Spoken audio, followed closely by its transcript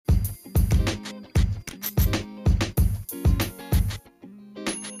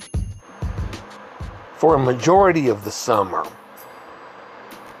For a majority of the summer,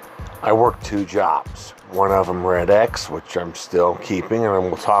 I worked 2 jobs. One of them Red X, which I'm still keeping, and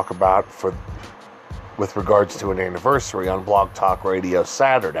we'll talk about with regards to an anniversary on Blog Talk Radio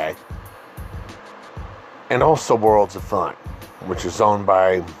Saturday. And also Worlds of Fun, which is owned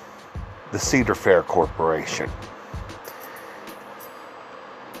by the Cedar Fair Corporation.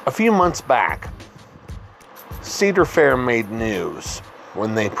 A few months back, Cedar Fair made news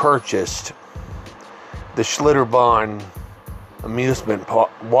when they purchased the Schlitterbahn amusement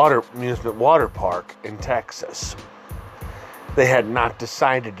water park in Texas. They had not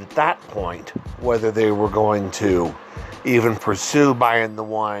decided at that point whether they were going to even pursue buying the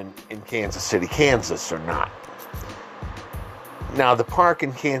one in Kansas City, Kansas or not. Now, the park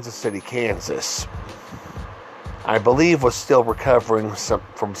in Kansas City, Kansas, I believe was still recovering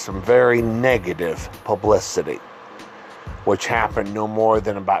from some very negative publicity, which happened no more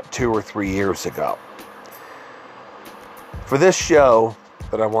than about 2 or 3 years ago. For this show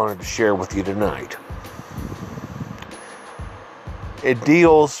that I wanted to share with you tonight, it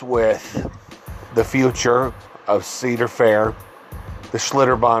deals with the future of Cedar Fair, the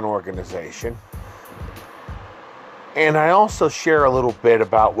Schlitterbahn organization, and I also share a little bit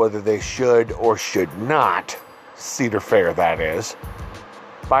about whether they should or should not, Cedar Fair that is,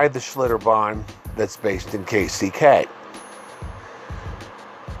 buy the Schlitterbahn that's based in KCK.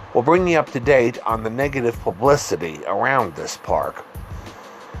 We'll bring you up to date on the negative publicity around this park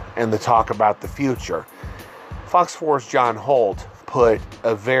and the talk about the future. Fox 4's John Holt put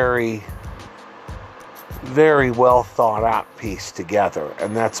a very, very well thought out piece together,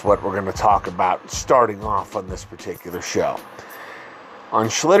 and that's what we're going to talk about starting off on this particular show. On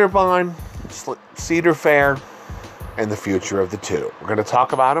Schlitterbahn, Cedar Fair, and the future of the two. We're going to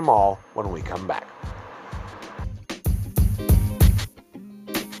talk about them all when we come back.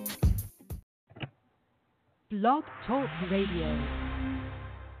 Blog Talk Radio.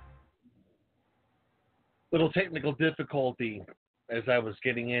 Little technical difficulty as I was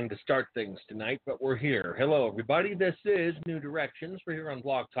getting in to start things tonight, but we're here. Hello, everybody. This is New Directions. We're here on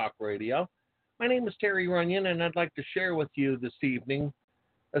Blog Talk Radio. My name is Terry Runyon, and I'd like to share with you this evening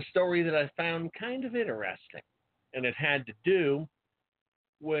a story that I found kind of interesting. And it had to do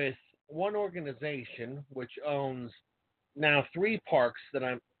with one organization which owns now 3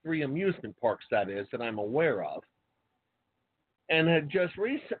 amusement parks, that is, that I'm aware of, and had just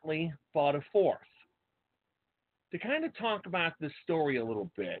recently bought a 4th. To kind of talk about this story a little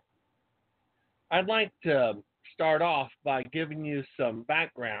bit, I'd like to start off by giving you some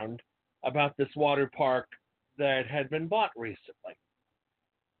background about this water park that had been bought recently,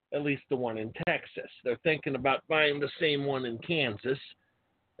 at least the one in Texas. They're thinking about buying the same one in Kansas,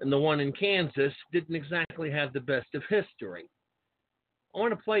 and the one in Kansas didn't exactly have the best of history. I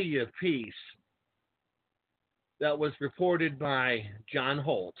want to play you a piece that was reported by John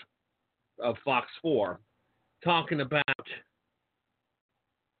Holt of Fox 4 talking about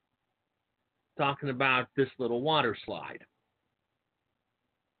this little water slide.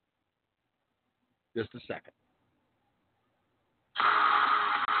 Just a second.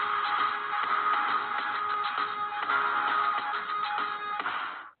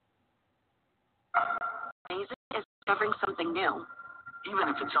 Amazing is discovering something new.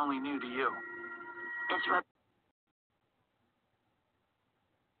 Even if it's only new to you. It's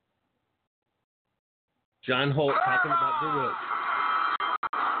John Holt talking about the road.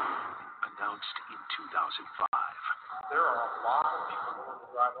 Announced in 2005. There are a lot of people who want to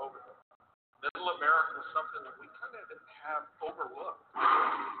drive over there. Middle America is something that we kind of have overlooked.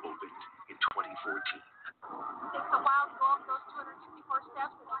 Opened in 2014. It's a wild goal, those 264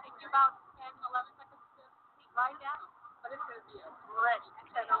 steps. It'll take you about 10, 11 seconds to complete right down, but it's going to be a great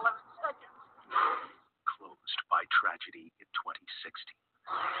 10, 11 seconds. Closed by tragedy in 2016.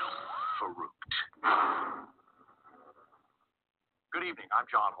 Farouked. Good evening, I'm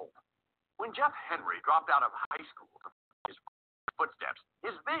John Holt. When Jeff Henry dropped out of high school to follow his footsteps,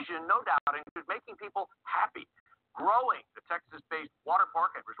 his vision no doubt included making people happy, growing the Texas-based water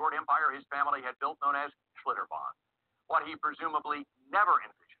park and resort empire his family had built known as Schlitterbahn. What he presumably never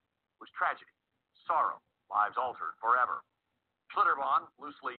envisioned was tragedy, sorrow, lives altered forever. Schlitterbahn,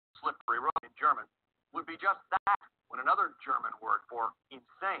 loosely slippery road in German, would be just that when another German word for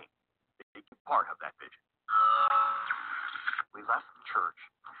insane became part of that vision. We left the church,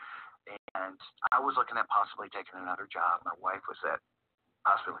 and I was looking at possibly taking another job. My wife was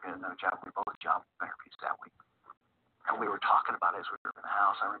possibly looking at another job. We both job interviews that week. And we were talking about it as we were in the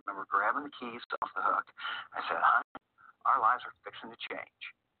house. I remember grabbing the keys off the hook. I said, honey, our lives are fixing to change.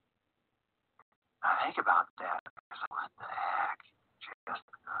 I think about that. I was like, what the heck? Just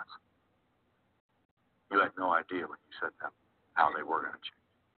nuts. no idea when you said them how they were going to change.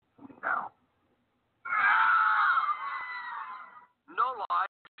 No. No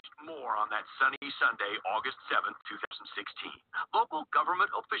lies more on that sunny Sunday, August 7th, 2016. Local Government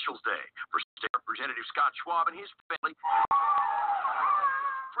Officials Day for State Representative Scott Schwab and his family.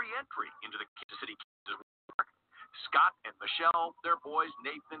 Free entry into the Kansas City, Kansas Park. Scott and Michelle, their boys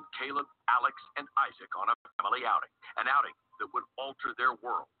Nathan, Caleb, Alex, and Isaac on a family outing. An outing that would alter their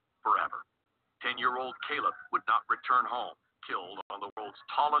world forever. 10-year-old Caleb would not return home, killed on the world's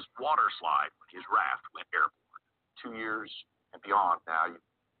tallest water slide when his raft went airborne. 2 years and beyond now,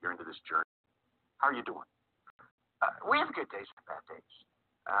 you're into this journey. How are you doing? We have good days and bad days.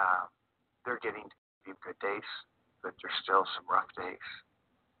 They're getting to be good days, but there's still some rough days.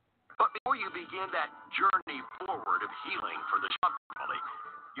 But before you begin that journey forward of healing for the Schwab family,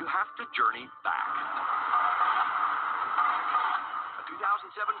 you have to journey back. A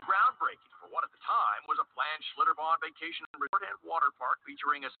 2007 groundbreaking for what at the time was a planned Schlitterbahn vacation resort and water park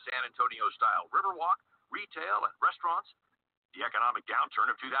featuring a San Antonio-style riverwalk, retail, and restaurants. The economic downturn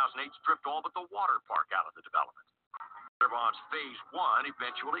of 2008 stripped all but the water park out of the development. Schlitterbahn's Phase 1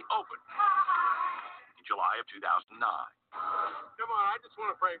 eventually opened in July of 2009. Come on, I just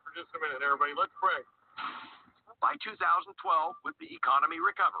want to pray for just a minute, everybody. Let's pray. By 2012, with the economy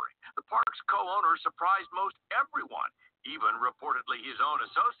recovering, the park's co-owner surprised most everyone, even reportedly his own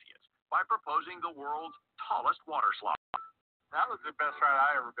associates, by proposing the world's tallest water slide. That was the best ride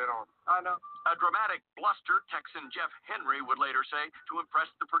I ever been on. I know. A dramatic bluster, Texan Jeff Henry would later say, to impress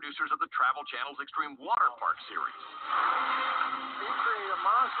the producers of the Travel Channel's Extreme Water Park series. You create a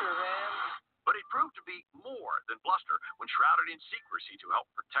monster, man. But it proved to be more than bluster. When shrouded in secrecy to help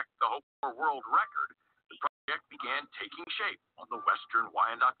protect the hope for world record, the project began taking shape on the western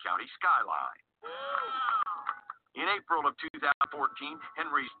Wyandotte County skyline. In April of 2014,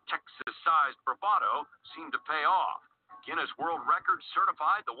 Henry's Texas-sized bravado seemed to pay off. Guinness World Records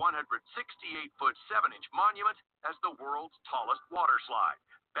certified the 168-foot 7-inch monument as the world's tallest water slide,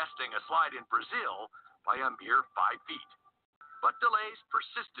 besting a slide in Brazil by a mere 5 feet. But delays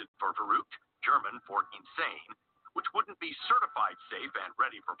persisted for Verrückt, German for insane, which wouldn't be certified safe and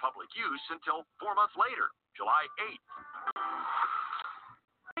ready for public use until 4 months later, July 8th.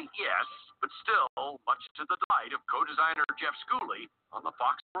 Yes, but still, much to the delight of co-designer Jeff Schooley on the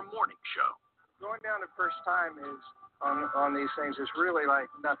Fox 4 Morning Show. Going down the first time is on these things is really like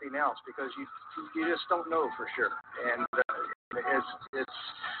nothing else because you just don't know for sure, and it's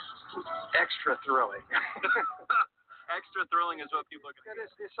extra thrilling. Extra thrilling is what people are going to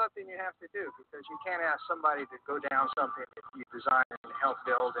get. It's something you have to do because you can't ask somebody to go down something that you design and help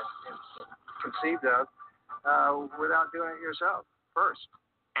build and conceived of without doing it yourself first.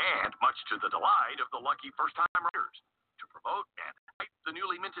 And much to the delight of the lucky first-time riders. To promote and hype the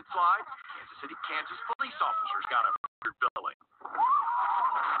newly minted slide, Kansas City, Kansas police officers got a record billing.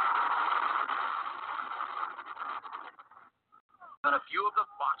 Even a few of the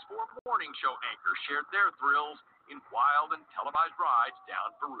Fox 4 Morning Show anchors shared their thrills in wild and televised rides down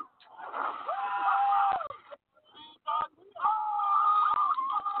Verrückt.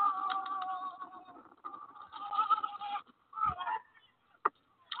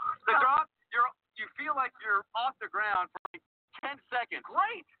 The drop, you feel like you're off the ground for like 10 seconds.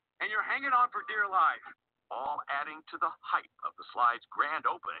 Great! And you're hanging on for dear life. All adding to the hype of the slide's grand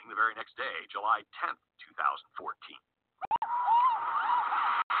opening the very next day, July 10th, 2014.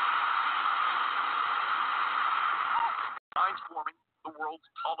 Lines forming, the world's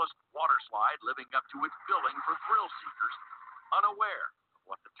tallest water slide living up to its billing for thrill seekers, unaware of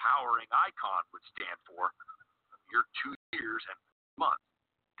what the towering icon would stand for a mere 2 years and months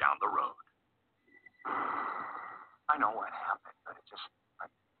down the road. I know what happened, but it just,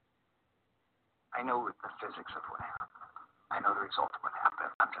 I know the physics of what happened. I know the result of what happened.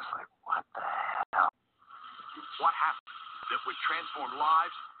 I'm just like, what the hell? What happened that would transform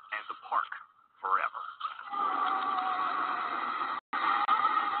lives and the park forever?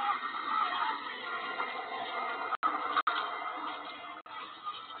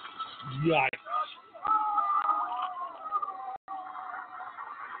 Yikes.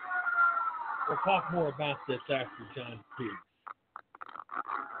 We'll talk more about this after John speaks.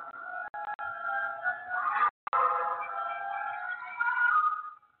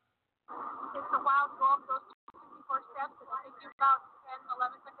 It's a wild goal, goes 64 steps, and it'll take you about 10,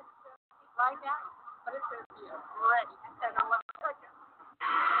 11 seconds to ride down, but it's going to be ready in 10, 11 seconds.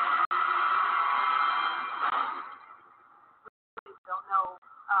 We don't know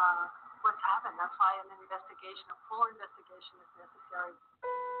what's happened. That's why an investigation, a full investigation is necessary.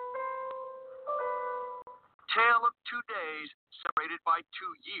 Tale of 2 days separated by 2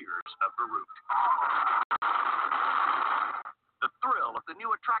 years of Verrückt. The thrill of the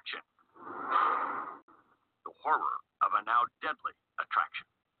new attraction. The horror of a now deadly attraction.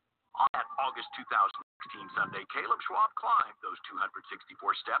 On that August 2016 Sunday, Caleb Schwab climbed those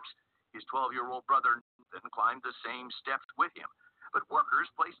 264 steps. His 12-year-old brother Nathan climbed the same steps with him. But workers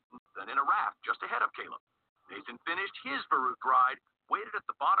placed Nathan in a raft just ahead of Caleb. Nathan finished his Baruch ride, waited at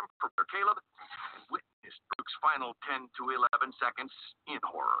the bottom for Caleb, and witnessed Baruch's final 10 to 11 seconds in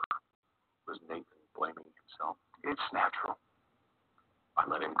horror. Was Nathan blaming himself? It's natural. I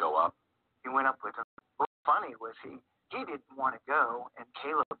let him go up. He went up with him. What's funny was he didn't want to go, and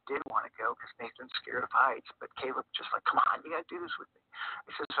Caleb did want to go because Nathan's scared of heights. But Caleb just like, come on, you got to do this with me.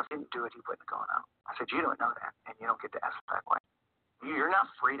 He says, if I didn't do it, he wouldn't have gone out. I said, you don't know that, and you don't get to ask that question. You're not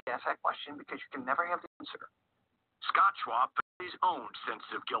free to ask that question because you can never have the answer. Scott Schwab felt his own sense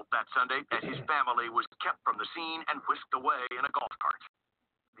of guilt that Sunday as his family was kept from the scene and whisked away in a golf cart.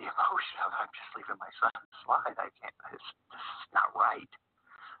 The emotion of I'm just leaving my son slide. I can't. This is not right.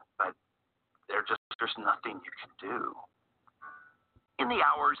 But there's nothing you can do. In the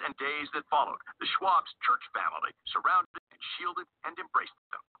hours and days that followed, the Schwab's church family surrounded and shielded and embraced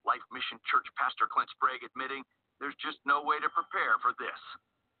them. Life Mission Church pastor Clint Sprague admitting there's just no way to prepare for this.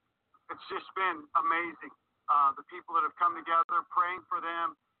 It's just been amazing. The people that have come together, praying for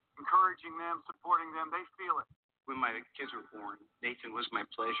them, encouraging them, supporting them, they feel it. When my kids were born, Nathan was my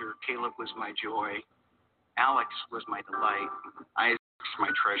pleasure, Caleb was my joy, Alex was my delight, Isaac was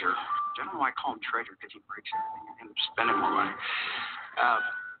my treasure. I don't know why I call him treasure because he breaks everything and ends up spending more money.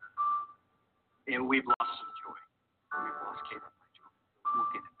 And we've lost some joy. We've lost Caleb my joy.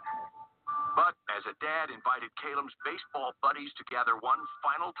 We'll get it back. But as a dad invited Caleb's baseball buddies to gather one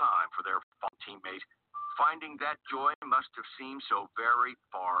final time for their teammate, finding that joy must have seemed so very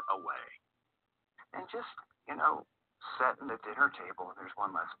far away. And just, setting the dinner table and there's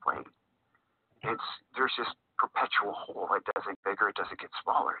one less plate. There's just perpetual hole. It doesn't get bigger, it doesn't get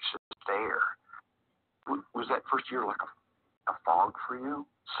smaller. It's just there. Was that first year like a fog for you?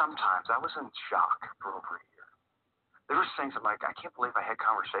 Sometimes. I was in shock for over a year. There was things I'm like, I can't believe I had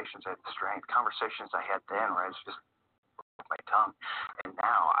conversations I had the strength. Conversations I had then where I was just my tongue. And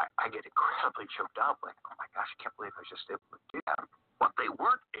now I get incredibly choked up. Like, oh my gosh, I can't believe I was just able to do that. What they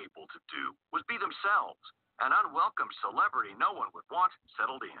weren't able to do was be themselves. An unwelcome celebrity no one would want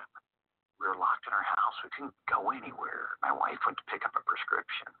settled in. We were locked in our house. We couldn't go anywhere. My wife went to pick up a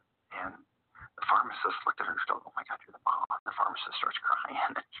prescription. And the pharmacist looked at her and said, oh my God, you're the mom. The pharmacist starts crying.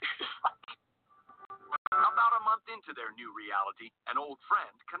 And she's just like... About a month into their new reality, an old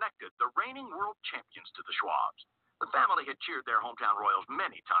friend connected the reigning world champions to the Schwabs. The family had cheered their hometown Royals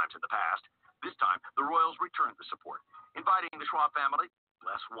many times in the past. This time, the Royals returned the support, inviting the Schwab family,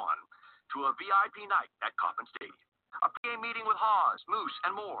 less one, to a VIP night at Kauffman Stadium. A PA meeting with Haas, Moose,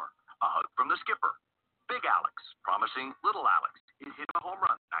 and more. A hug from the skipper. Big Alex, promising little Alex, he'd hit a home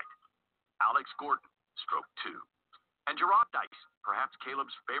run tonight. Alex Gordon, stroke 2. And Gerard Dice, perhaps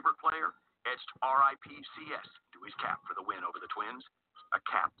Caleb's favorite player, etched RIPCS into his cap for the win over the Twins, a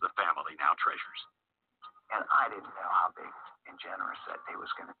cap the family now treasures. And I didn't know how big and generous that day was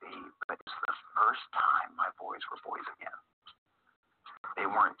going to be, but it's the first time my boys were boys again. They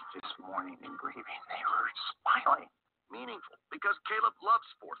weren't just mourning and grieving, they were smiling. Meaningful, because Caleb loves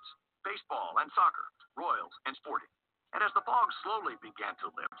sports, baseball and soccer, Royals and sporting. And as the fog slowly began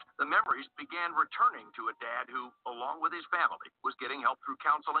to lift, the memories began returning to a dad who, along with his family, was getting help through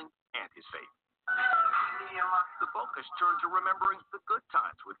counseling and his faith. The focus turned to remembering the good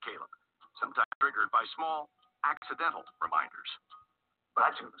times with Caleb, sometimes triggered by small, accidental reminders.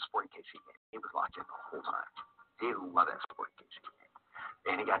 But I took him to the Sporting KC game. He was locked in the whole time. He loved that Sporting KC game.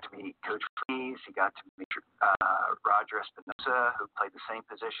 And he got to meet Coach Freeze. He got to meet Roger Espinosa, who played the same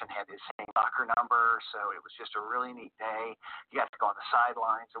position, had his same soccer number. So it was just a really neat day. He got to go on the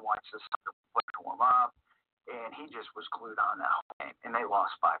sidelines and watch the soccer player warm up. And he just was glued on that whole game. And they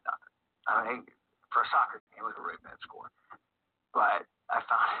lost 5-0. I mean, for a soccer game, it was a really bad score. But I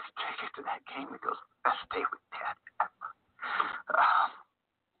found his ticket to that game. He goes, best day with Dad ever.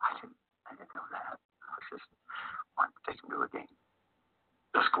 I didn't know that. I was just wanted to take him to a game.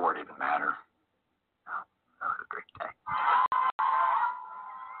 The score didn't matter. No, that was a great day.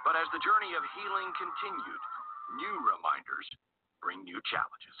 But as the journey of healing continued, new reminders bring new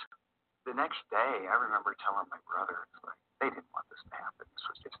challenges. The next day, I remember telling my brother, it's like, they didn't want this to happen. This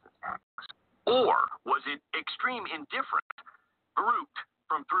was just an accident. Or was it extreme indifference, grouped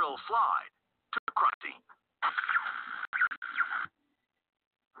from thrill slide to the crime scene?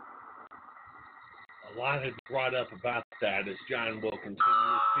 A lot had brought up about that, as John will continue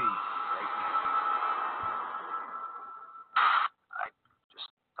to speak right now. I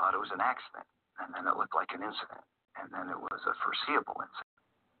just thought it was an accident. and then it looked like an incident, and then it was a foreseeable incident.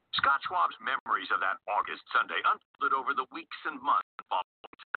 Scott Schwab's memories of that August Sunday unfolded over the weeks and months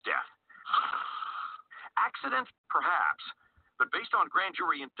following his death. Accident, perhaps, but based on grand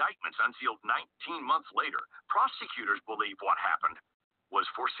jury indictments unsealed 19 months later, prosecutors believe what happened was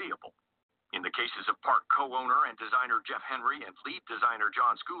foreseeable. In the cases of park co-owner and designer Jeff Henry and lead designer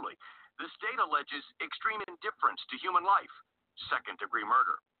John Schooley, the state alleges extreme indifference to human life, second-degree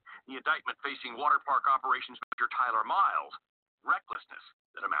murder. The indictment facing water park operations manager Tyler Miles, recklessness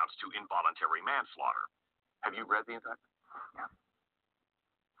that amounts to involuntary manslaughter. Have you read the indictment? Yeah.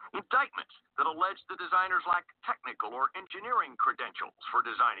 Indictments that allege the designers lack technical or engineering credentials for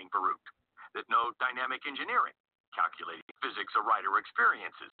designing Baruch, that no dynamic engineering, calculating physics or rider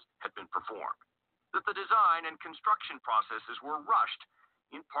experiences had been performed, that the design and construction processes were rushed,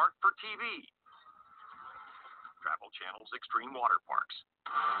 in part for TV. Travel Channel's Extreme Water Parks.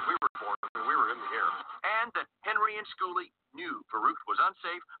 We were in the air. And that Henry and Schooley knew Baruch was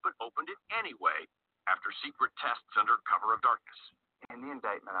unsafe, but opened it anyway after secret tests under cover of darkness. In the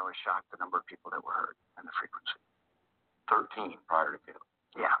indictment, I was shocked the number of people that were hurt and the frequency. 13 prior to Caleb.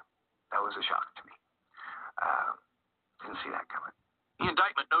 Yeah, that was a shock to me. Didn't see that coming. The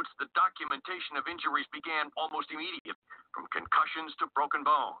indictment notes the documentation of injuries began almost immediately, from concussions to broken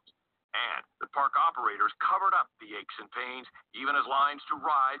bones. And the park operators covered up the aches and pains, even as lines to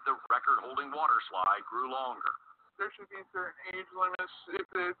ride the record-holding water slide grew longer. There should be certain age limits if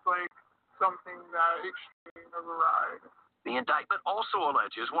it's like something that extreme of a ride. The indictment also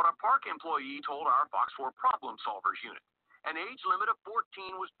alleges what a park employee told our Fox 4 Problem Solvers unit. An age limit of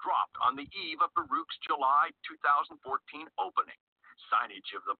 14 was dropped on the eve of Baruch's July 2014 opening.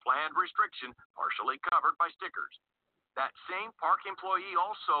 Signage of the planned restriction partially covered by stickers. That same park employee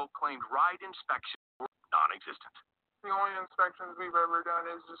also claimed ride inspections were non-existent. The only inspections we've ever done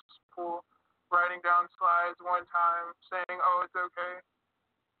is just writing down slides one time, saying, oh, it's okay.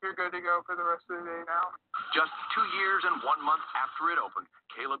 You're good to go for the rest of the day now. Just 2 years and 1 month after it opened,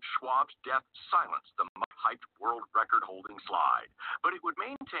 Caleb Schwab's death silenced the hyped world record-holding slide. But it would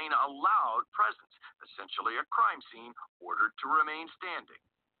maintain a loud presence, essentially a crime scene ordered to remain standing.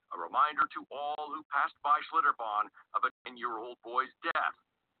 A reminder to all who passed by Schlitterbahn of a 10-year-old boy's death.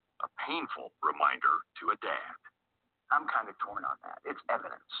 A painful reminder to a dad. I'm kind of torn on that. It's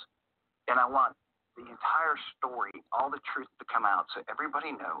evidence. And I want the entire story, all the truth to come out so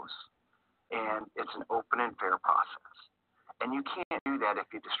everybody knows, and it's an open and fair process. And you can't do that if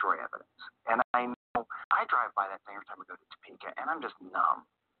you destroy evidence. And I know, I drive by that thing every time we go to Topeka, and I'm just numb.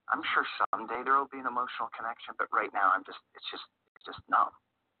 I'm sure someday there will be an emotional connection, but right now it's just numb.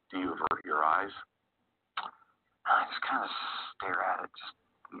 Do you avert your eyes? I just kind of stare at it, just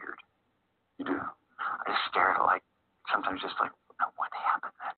weird. You do? I just stare at it like, sometimes just like, what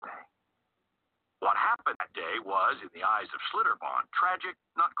happened that day? What happened that day was, in the eyes of Schlitterbahn, tragic,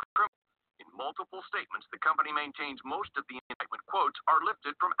 not criminal. In multiple statements, the company maintains most of the indictment quotes are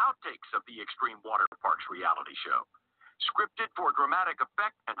lifted from outtakes of the Extreme Water Parks reality show, scripted for dramatic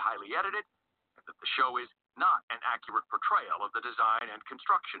effect and highly edited, and that the show is not an accurate portrayal of the design and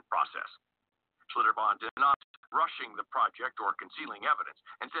construction process. Schlitterbahn denies rushing the project or concealing evidence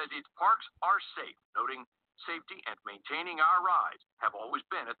and says its parks are safe, noting safety and maintaining our rides have always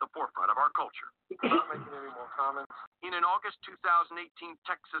been at the forefront of our culture. Not making any more comments. In an August 2018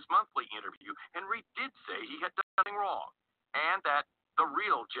 Texas Monthly interview, Henry did say he had done nothing wrong, and that the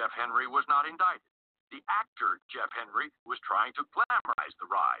real Jeff Henry was not indicted. The actor Jeff Henry, who was trying to glamorize the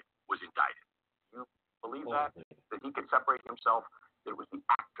ride, was indicted. You believe that? That he could separate himself? It was the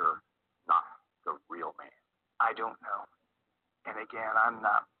actor, not the real man. I don't know. And again, I'm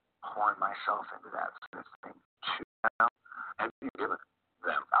not pouring myself into that sort of thing too now. Have you given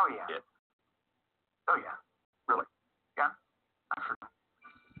them? Oh, yeah. It? Oh, yeah. Really? Yeah? I forgot.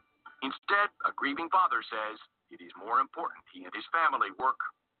 Instead, a grieving father says it is more important he and his family work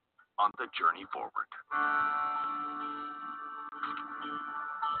on the journey forward.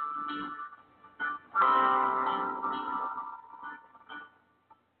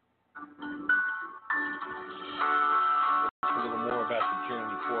 A little more about the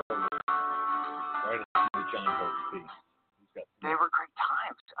journey forward. Right into the John Holt piece. They were great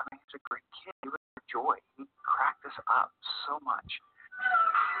times. I mean, he's a great kid. He was a joy. He cracked us up so much.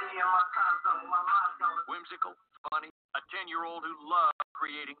 Whimsical, funny, a 10-year-old who loved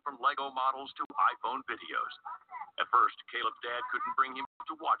creating from Lego models to iPhone videos. At first, Caleb's dad couldn't bring him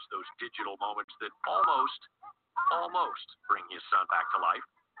to watch those digital moments that almost bring his son back to life.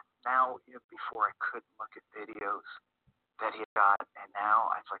 Now, before I couldn't look at videos that he got, and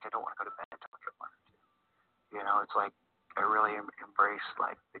now it's like I don't want to go to bed to look at one or two. You know, it's like I really embrace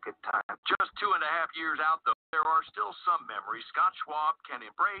like the a good time. Just 2.5 years out, though, there are still some memories Scott Schwab can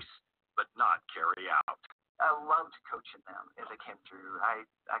embrace, but not carry out. I loved coaching them as they came through. I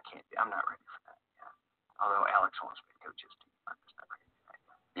can't. I'm not ready for that yet. Although Alex wants me to coach his team, I'm just not ready for that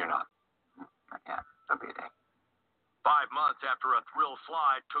yet. You're not. Not yet. There'll be a day. 5 months after a thrill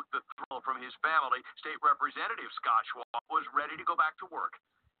slide took the thrill from his family, State Representative Scott Schwab was ready to go back to work.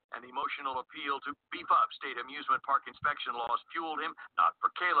 An emotional appeal to beef up state amusement park inspection laws fueled him, not for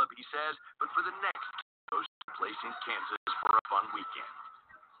Caleb, he says, but for the next place in Kansas for a fun weekend.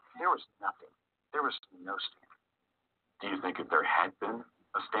 There was nothing. There was no standard. Do you think if there had been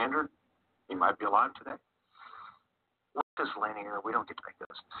a standard, he might be alive today? Life is linear. We don't get to make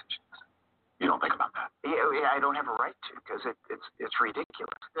those decisions. You don't think about that? Yeah, I don't have a right to because it's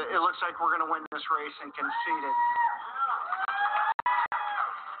ridiculous. It looks like we're going to win this race and concede it.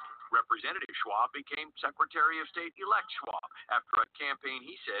 Representative Schwab became Secretary of State-elect Schwab after a campaign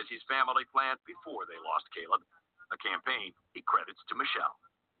he says his family planned before they lost Caleb, a campaign he credits to Michelle.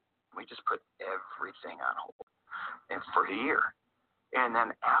 We just put everything on hold and for a year. And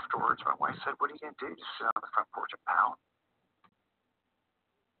then afterwards, my wife said, what are you going to do? Just sit on the front porch and pout?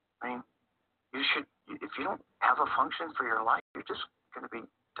 I mean, you should, if you don't have a function for your life, you're just going to be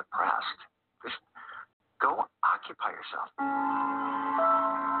depressed. Just go occupy yourself.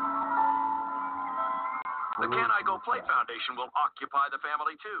 The Can I Go Play Foundation will occupy the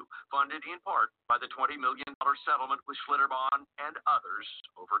family too, funded in part by the $20 million settlement with Schlitterbahn and others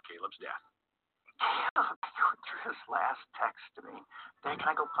over Caleb's death. Caleb went through his last text to me. Dad, can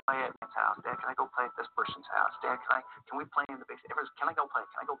I go play at my house? Dad, can I go play at this person's house? Dad, can we play in the basement? Can I go play?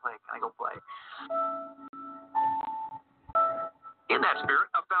 Can I go play? Can I go play? In that spirit,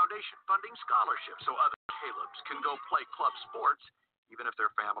 a foundation funding scholarships so other Calebs can go play club sports, even if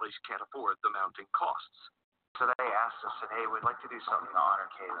their families can't afford the mounting costs. So they asked us, said, hey, we'd like to do something to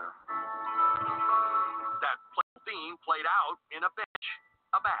honor Caleb. That theme played out in a bench,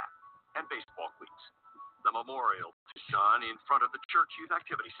 a bat, and baseball cleats. The memorial to his son in front of the Church Youth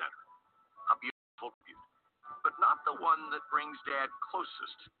Activity Center. A beautiful tribute, but not the one that brings Dad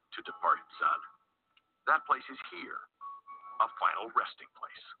closest to departed son. That place is here, a final resting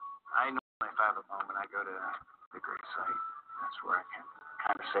place. I know if I have a moment, I go to the great site. That's where I can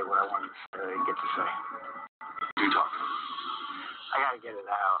kind of say what I want to get to say. Do talk. I got to get it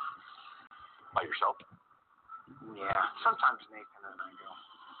out. By yourself? Yeah. Sometimes Nathan and I go.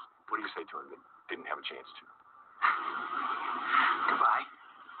 What do you say to him that didn't have a chance to? Goodbye.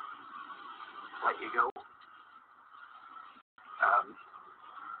 Let you go.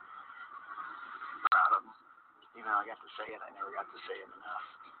 Proud of him. Even though I got to say it, I never got to say it enough.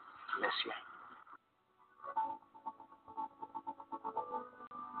 Miss you.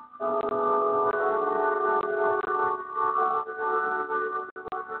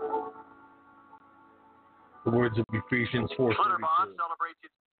 The words of Ephesians 4:32. Schlitterbahn celebrates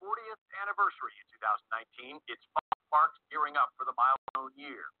its 40th anniversary in 2019. Its park gearing up for the milestone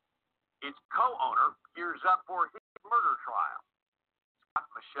year. Its co-owner gears up for his murder trial. Scott,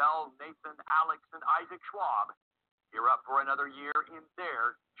 Michelle, Nathan, Alex, and Isaac Schwab gear up for another year in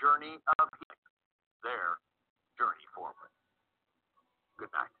their journey of healing, their journey forward. Good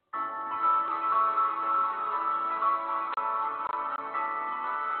night.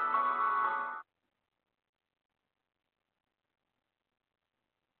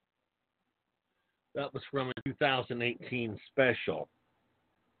 That was from a 2018 special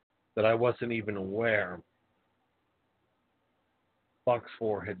that I wasn't even aware Fox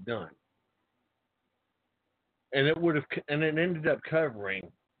 4 had done. And it ended up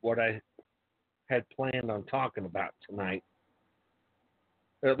covering what I had planned on talking about tonight.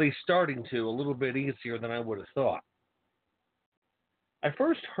 At least starting to, a little bit easier than I would have thought. I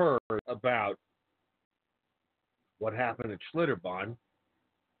first heard about what happened at Schlitterbahn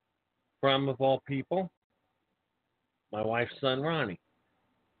from, of all people, my wife's son, Ronnie.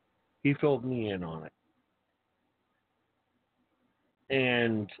 He filled me in on it.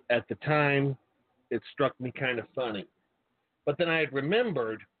 And at the time, it struck me kind of funny. But then I had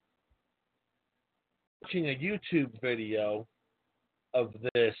remembered watching a YouTube video of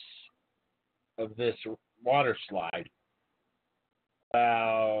this water slide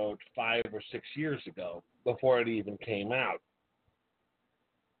about 5 or 6 years ago, before it even came out.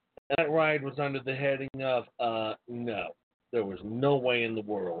 That ride was under the heading of, no. There was no way in the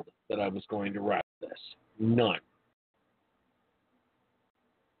world that I was going to ride this. None.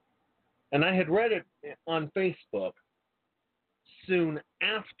 And I had read it on Facebook soon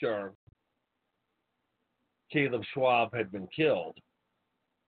after Caleb Schwab had been killed,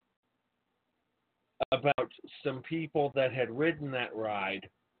 about some people that had ridden that ride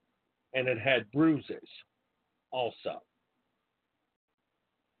and it had bruises also.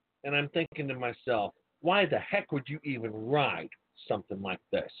 And I'm thinking to myself, why the heck would you even ride something like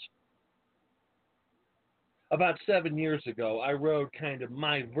this? About 7 years ago, I rode kind of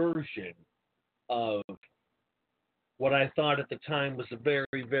my version of what I thought at the time was a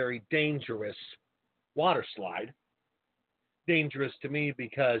very, very dangerous water slide. Dangerous to me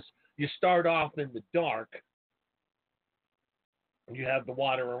because you start off in the dark, and you have the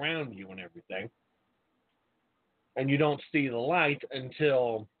water around you and everything, and you don't see the light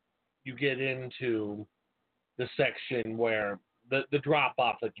until you get into the section where the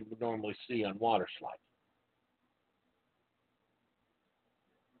drop-off that you would normally see on water slides.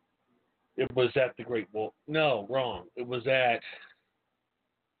 It was at the Great Wolf. No, wrong. It was at,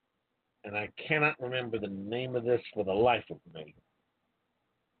 and I cannot remember the name of this for the life of me.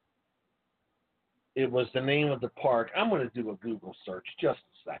 It was the name of the park. I'm going to do a Google search just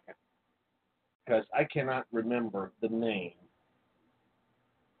a second because I cannot remember the name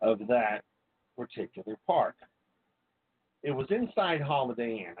of that particular park. It was inside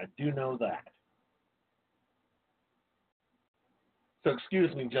Holiday Inn. I do know that. So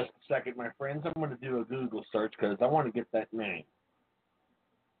excuse me just a second, my friends. I'm going to do a Google search because I want to get that name.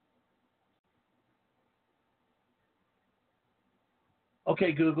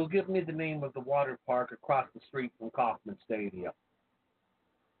 Okay, Google, give me the name of the water park across the street from Kauffman Stadium.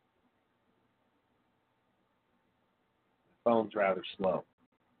 The phone's rather slow.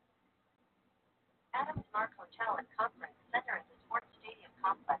 Adams Mark Hotel and Conference Center at the Sports Stadium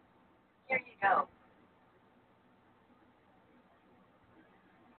Complex. Here you go.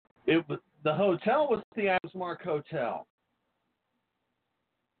 The hotel was the Adams Mark Hotel.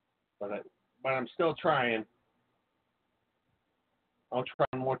 But I'm still trying. I'll try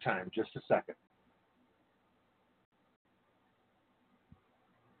one more time, just a second.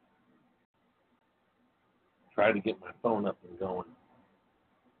 Try to get my phone up and going.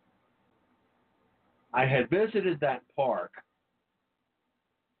 I had visited that park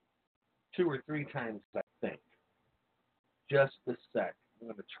 2 or 3 times, I think. Just a sec. I'm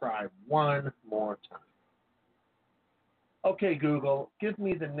going to try one more time. Okay, Google, give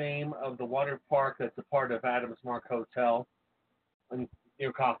me the name of the water park that's a part of Adams Mark Hotel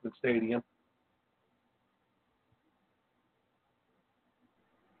near Kauffman Stadium.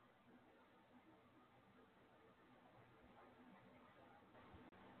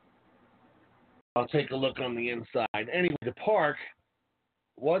 I'll take a look on the inside. Anyway, the park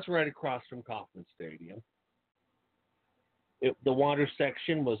was right across from Kauffman Stadium. The water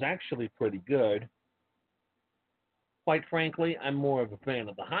section was actually pretty good. Quite frankly, I'm more of a fan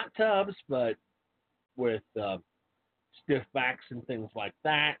of the hot tubs, but with stiff backs and things like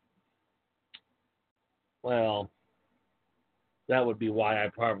that, well, that would be why I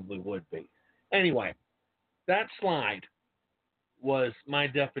probably would be. Anyway, that slide was my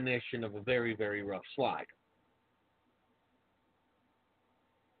definition of a very, very rough slide.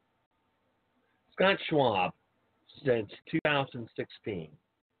 Scott Schwab, since 2016,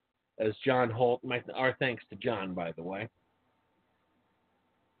 as John Holt, our thanks to John, by the way,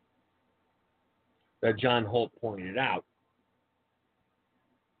 that John Holt pointed out,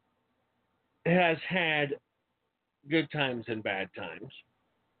 has had good times and bad times.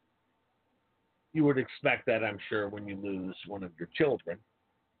 You would expect that, I'm sure, when you lose one of your children.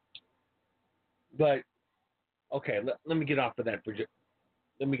 But, okay, let me get off of that.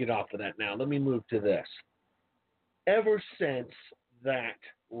 Let me get off of that now. Let me move to this. Ever since that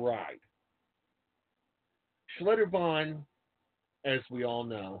ride, Schlitterbahn, as we all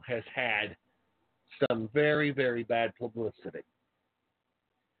know, has had some very, very bad publicity.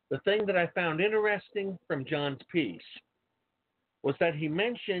 The thing that I found interesting from John's piece was that he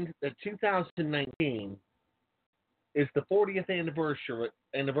mentioned that 2019 is the 40th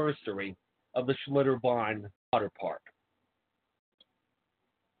anniversary of the Schlitterbahn Water Park.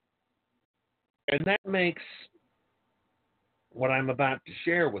 And that makes what I'm about to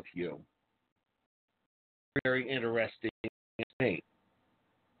share with you very interesting to me.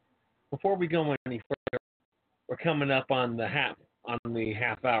 Before we go any further, we're coming up on the half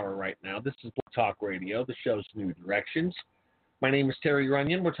hour right now. This is Blog Talk Radio, the show's New Directions. My name is Terry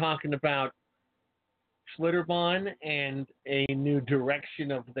Runyon. We're talking about Schlitterbahn and a new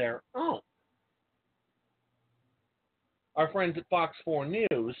direction of their own. Our friends at Fox 4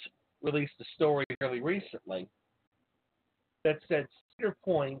 News released a story fairly recently that said Cedar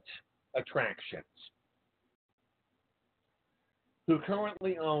Point Attractions, who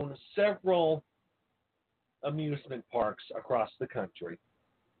currently own several amusement parks across the country,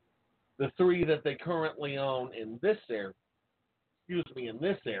 the 3 that they currently own in this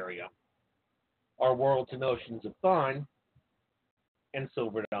area are Worlds and Oceans of Fun and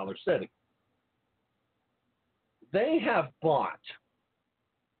Silver Dollar City. They have bought,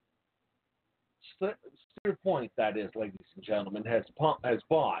 Cedar Point, that is, ladies and gentlemen, has bought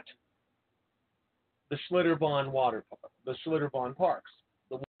the Schlitterbahn the Schlitterbahn parks,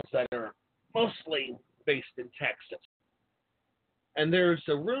 the ones that are mostly based in Texas. And there's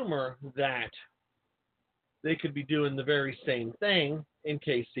a rumor that they could be doing the very same thing in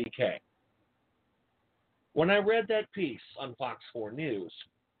KCK. When I read that piece on Fox 4 News,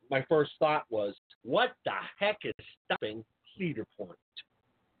 my first thought was, what the heck is stopping Cedar Point?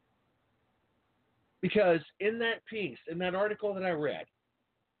 Because in that piece, in that article that I read,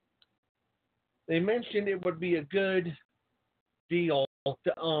 they mentioned it would be a good deal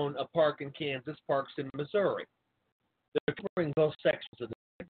to own a park in Kansas, parks in Missouri. They're covering both sections of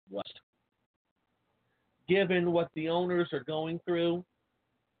the Midwest. Given what the owners are going through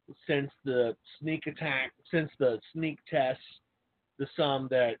since the sneak attack, since the sneak tests, the some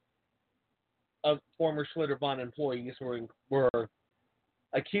that of former Schlitterbahn employees were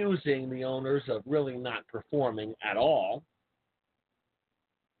accusing the owners of really not performing at all.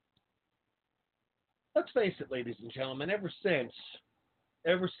 Let's face it, ladies and gentlemen, ever since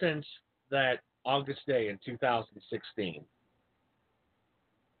that August day in 2016,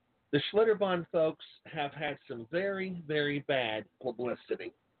 the Schlitterbahn folks have had some very, very bad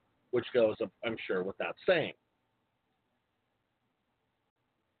publicity, which goes, I'm sure, without saying.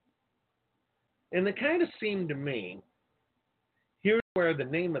 And it kind of seemed to me, here's where the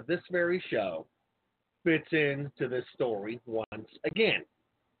name of this very show fits into this story once again.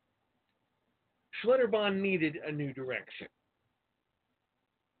 Schlitterbahn needed a new direction.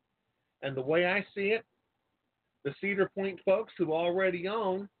 And the way I see it, the Cedar Point folks who already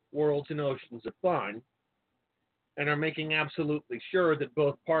own Worlds and Oceans of Fun and are making absolutely sure that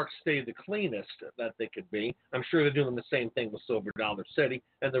both parks stay the cleanest that they could be. I'm sure they're doing the same thing with Silver Dollar City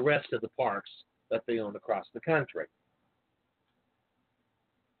and the rest of the parks that they own across the country.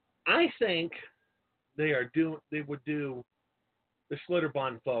 I think they would do the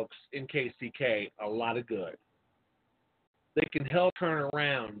Schlitterbahn folks in KCK a lot of good. They can help turn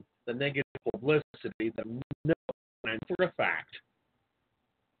around the negative publicity that no one for a fact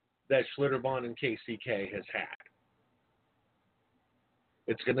that Schlitterbahn and KCK has had.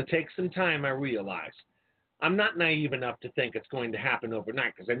 It's going to take some time, I realize. I'm not naive enough to think it's going to happen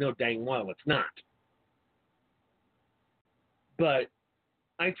overnight because I know dang well it's not. But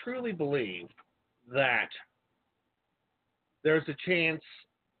I truly believe that there's a chance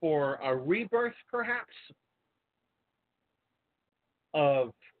for a rebirth, perhaps,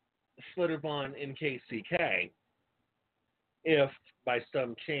 of Schlitterbahn in KCK if, by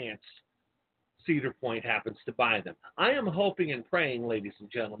some chance, Cedar Point happens to buy them. I am hoping and praying, ladies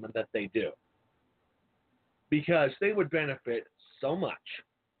and gentlemen, that they do. Because they would benefit so much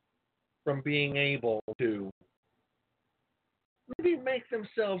from being able to maybe make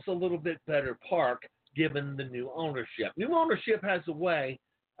themselves a little bit better park given the new ownership. New ownership has a way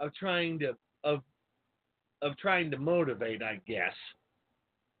of trying to motivate, I guess,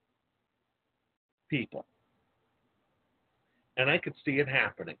 people. And I could see it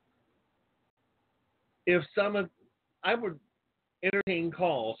happening. I would entertain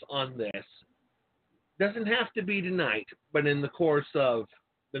calls on this. Doesn't have to be tonight, but in the course of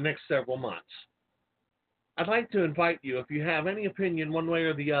the next several months. I'd like to invite you, if you have any opinion one way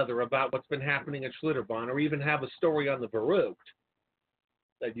or the other about what's been happening at Schlitterbahn, or even have a story on the Baruch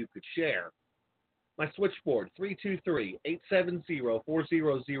that you could share. My switchboard,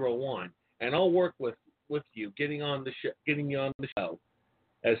 323-870-4001, and I'll work with you getting you on the show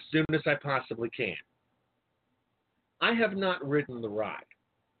as soon as I possibly can. I have not ridden the ride.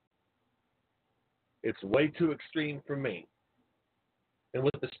 It's way too extreme for me. And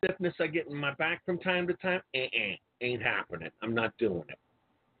with the stiffness I get in my back from time to time, ain't happening. I'm not doing it.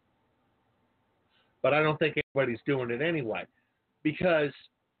 But I don't think anybody's doing it anyway. Because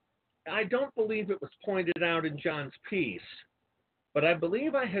I don't believe it was pointed out in John's piece, but I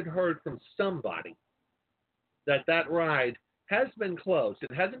believe I had heard from somebody that ride has been closed.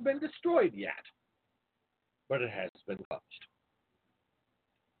 It hasn't been destroyed yet, but it has been closed.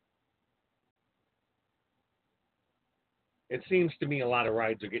 It seems to me a lot of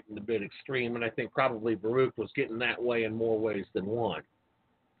rides are getting a bit extreme, and I think probably Baruch was getting that way in more ways than one.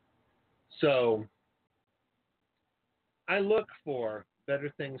 So I look for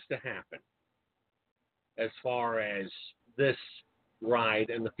better things to happen as far as this ride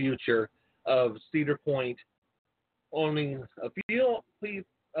and the future of Cedar Point owning a few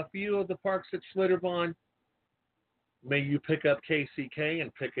of the parks at Schlitterbahn. May you pick up KCK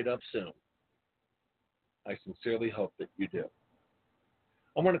and pick it up soon. I sincerely hope that you do.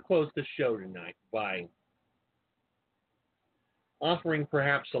 I want to close the show tonight by offering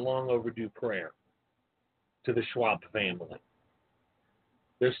perhaps a long overdue prayer to the Schwab family.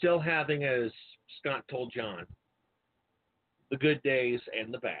 They're still having, as Scott told John, the good days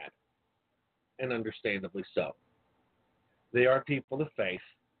and the bad, and understandably so. They are people of faith.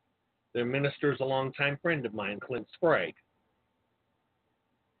 Their minister is a longtime friend of mine, Clint Sprague.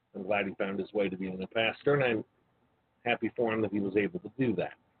 I'm glad he found his way to being a pastor, and I'm happy for him that he was able to do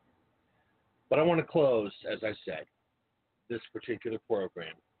that. But I want to close, as I said, this particular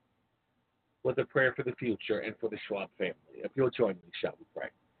program with a prayer for the future and for the Schwab family. If you'll join me, shall we pray?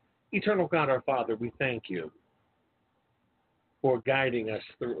 Eternal God, our Father, we thank you for guiding us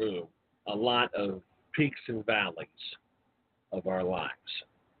through a lot of peaks and valleys of our lives.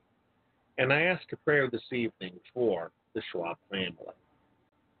 And I ask a prayer this evening for the Schwab family.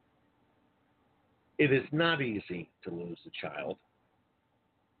 It is not easy to lose a child,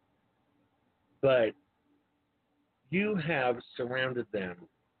 but you have surrounded them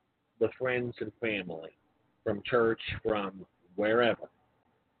with friends and family from church, from wherever,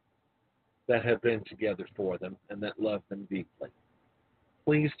 that have been together for them and that love them deeply.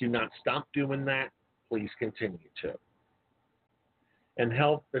 Please do not stop doing that. Please continue to. And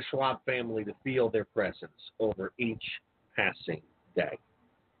help the Schwab family to feel their presence over each passing day.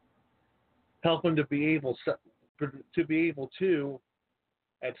 Help them to be able to,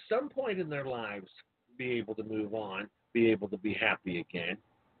 at some point in their lives, be able to move on, be able to be happy again,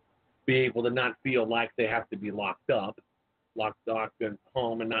 be able to not feel like they have to be locked in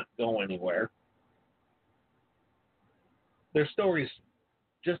home and not go anywhere. Their story's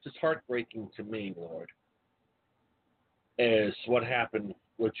just as heartbreaking to me, Lord, as what happened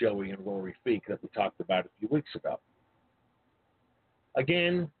with Joey and Rory Feek that we talked about a few weeks ago.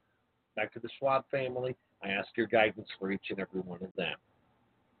 Again, back to the Schwab family, I ask your guidance for each and every one of them.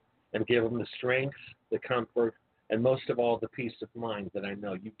 And give them the strength, the comfort, and most of all, the peace of mind that I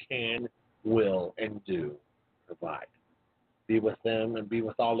know you can, will, and do provide. Be with them and be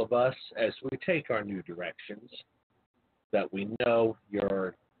with all of us as we take our new directions that we know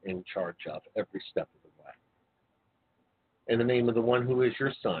you're in charge of every step of the way. In the name of the one who is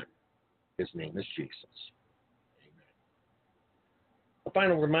your Son, his name is Jesus. Amen. A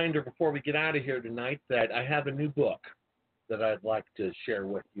final reminder before we get out of here tonight that I have a new book that I'd like to share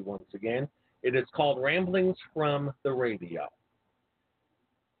with you once again. It is called Ramblings from the Radio.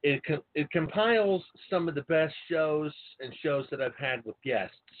 It compiles some of the best shows and shows that I've had with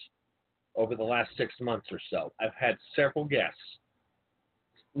guests over the last 6 months or so. I've had several guests.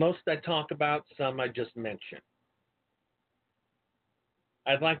 Most I talk about, some I just mention.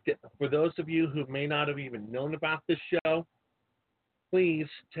 I'd like to, for those of you who may not have even known about this show, please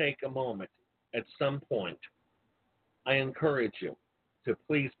take a moment at some point. I encourage you to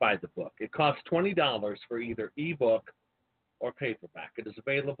please buy the book. It costs $20 for either ebook or paperback. It is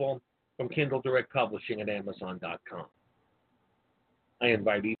available from Kindle Direct Publishing at Amazon.com. I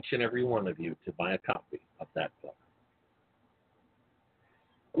invite each and every one of you to buy a copy of that book.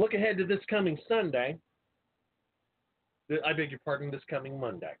 Look ahead to this coming Sunday. This coming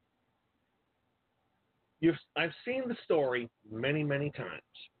Monday. I've seen the story many, many times.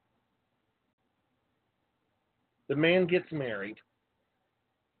 The man gets married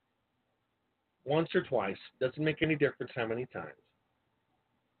once or twice, doesn't make any difference how many times,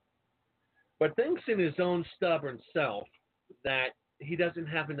 but thinks in his own stubborn self that he doesn't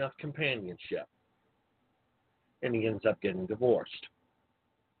have enough companionship, and he ends up getting divorced.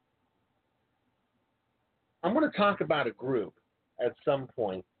 I'm going to talk about a group at some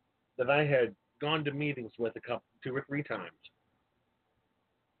point that I had gone to meetings with 2 or 3 times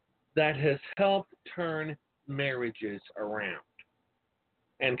that has helped turn marriages around,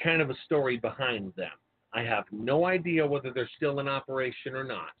 and kind of a story behind them. I have no idea whether they're still in operation or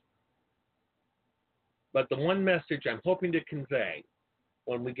not. But the one message I'm hoping to convey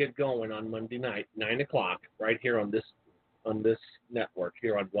when we get going on Monday night, 9 o'clock, right here on this network,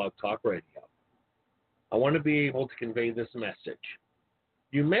 here on Blog Talk Radio, I want to be able to convey this message.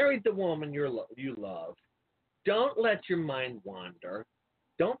 You married the woman you love. Don't let your mind wander.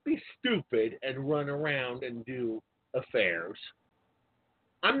 Don't be stupid and run around and do affairs.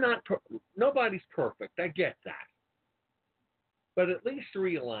 Nobody's perfect. I get that. But at least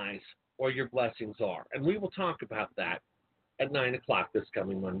realize where your blessings are. And we will talk about that at 9 o'clock this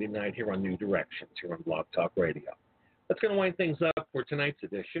coming Monday night here on New Directions, here on Blog Talk Radio. That's going to wind things up for tonight's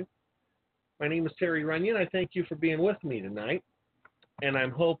edition. My name is Terry Runyon. I thank you for being with me tonight. And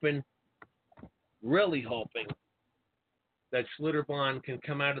I'm hoping, really hoping, that Schlitterbahn can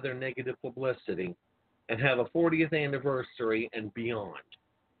come out of their negative publicity and have a 40th anniversary and beyond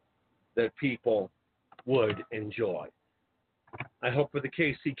that people would enjoy. I hope for the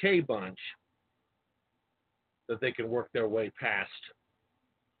KCK bunch that they can work their way past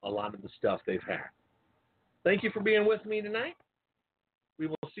a lot of the stuff they've had. Thank you for being with me tonight. We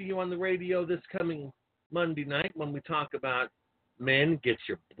will see you on the radio this coming Monday night when we talk about men, get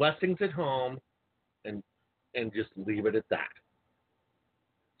your blessings at home, and just leave it at that.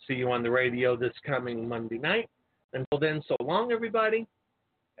 See you on the radio this coming Monday night. Until then, so long, everybody,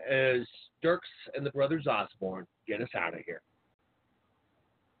 as Dirks and the Brothers Osborne get us out of here.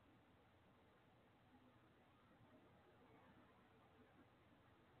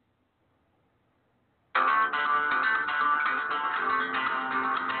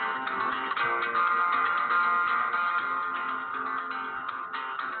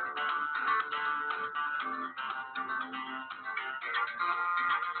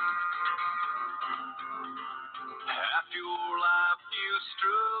 Half your life you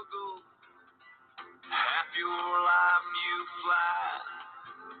struggle, half your life you fly,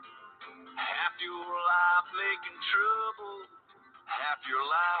 half your life making trouble, half your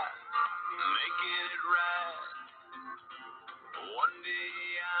life making it right. One day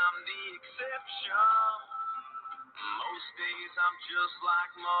I'm the exception, most days I'm just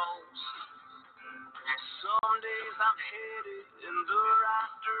like most. Some days I'm headed in the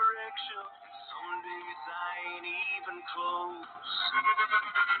right direction, some days I ain't even close.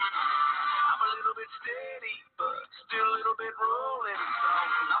 I'm a little bit steady, but still a little bit rolling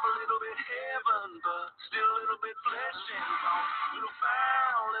stone. I'm a little bit heaven, but still a little bit flesh and bone. Little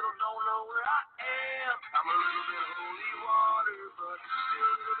foul, little don't know where I am. I'm a little bit holy water, but still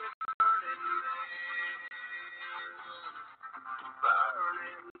a little bit burning man.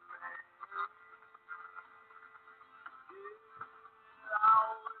 Burning man.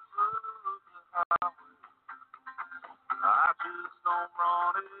 I just don't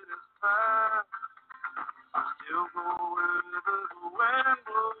run it as fast. I still go wherever the wind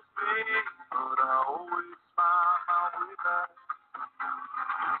blows me, but I always find my way back.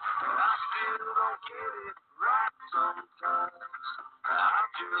 I still don't get it right sometimes. I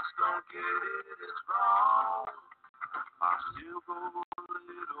just don't get it, it's wrong. I still go a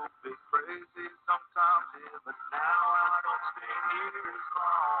little bit crazy sometimes, yeah, but now I don't stay here as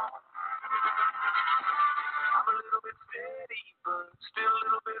long. I'm a little bit steady, but still a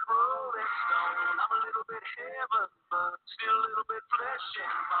little bit rolling stone. I'm a little bit heaven, but still a little bit flesh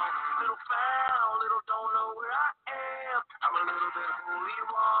and bone. Little foul, little don't know where I am. I'm a little bit holy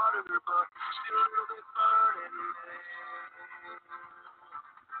water, but still a little bit burning man.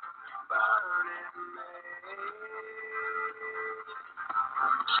 Burning man.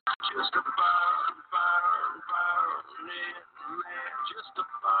 Just a burning man. Just a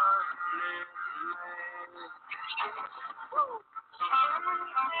burning man. Woo!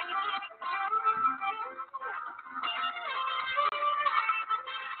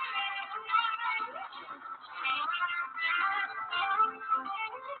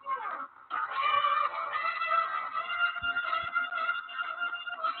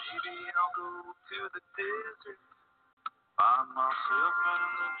 Maybe I'll go to the desert, find myself in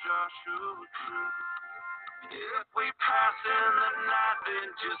the Joshua tree. If we pass in the night,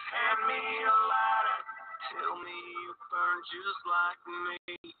 then just hand me a lighter. Tell me you burn just like me.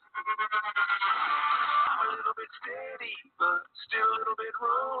 I'm a little bit steady, but still a little bit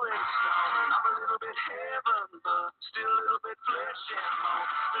rolling stone. I'm a little bit heaven, but still a little bit flesh and bone.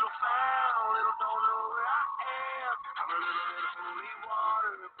 Little foul, little don't know where I am. I'm a little bit holy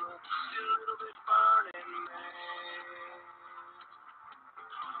water, but still a little bit burning man.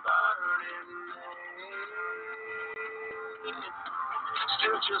 Burning man.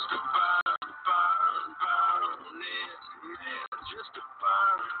 Still just a burning man. Just a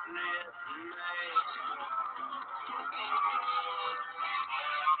burning man.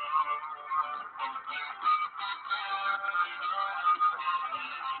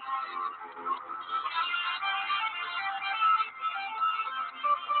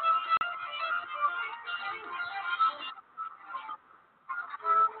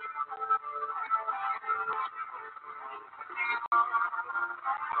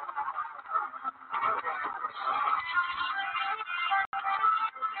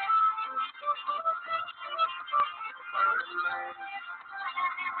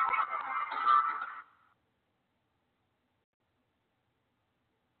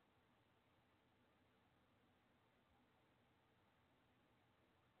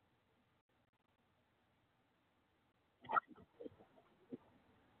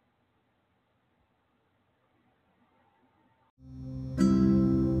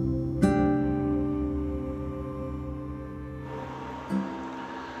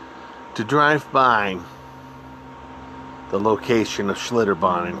 to drive by the location of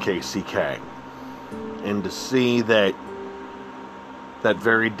Schlitterbahn and KCK and to see that that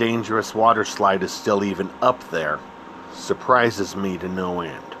very dangerous water slide is still even up there surprises me to no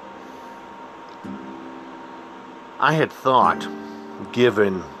end. I had thought,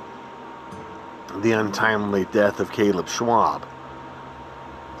 given the untimely death of Caleb Schwab,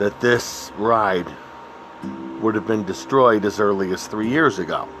 that this ride would have been destroyed as early as 3 years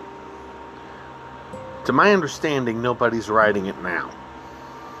ago. To my understanding, nobody's riding it now.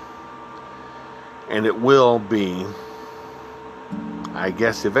 And it will be, I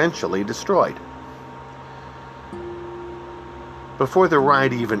guess, eventually destroyed. Before the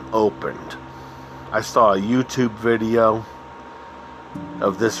ride even opened, I saw a YouTube video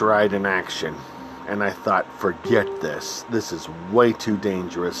of this ride in action, and I thought, forget this. This is way too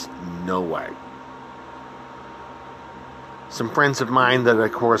dangerous. No way. Some friends of mine that I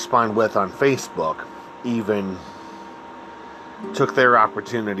correspond with on Facebook even took their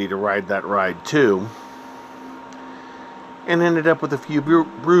opportunity to ride that ride too, and ended up with a few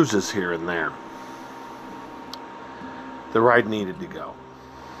bruises here and there. The ride needed to go.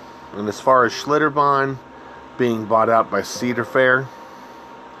 And as far as Schlitterbahn being bought out by Cedar Fair,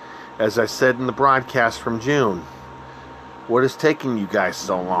 as I said in the broadcast from June, what is taking you guys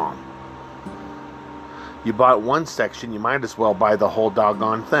so long? You bought one section, you might as well buy the whole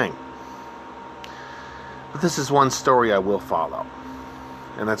doggone thing. But this is one story I will follow.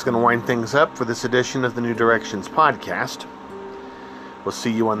 And that's going to wind things up for this edition of the New Directions podcast. We'll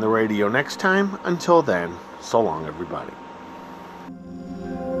see you on the radio next time. Until then, so long, everybody.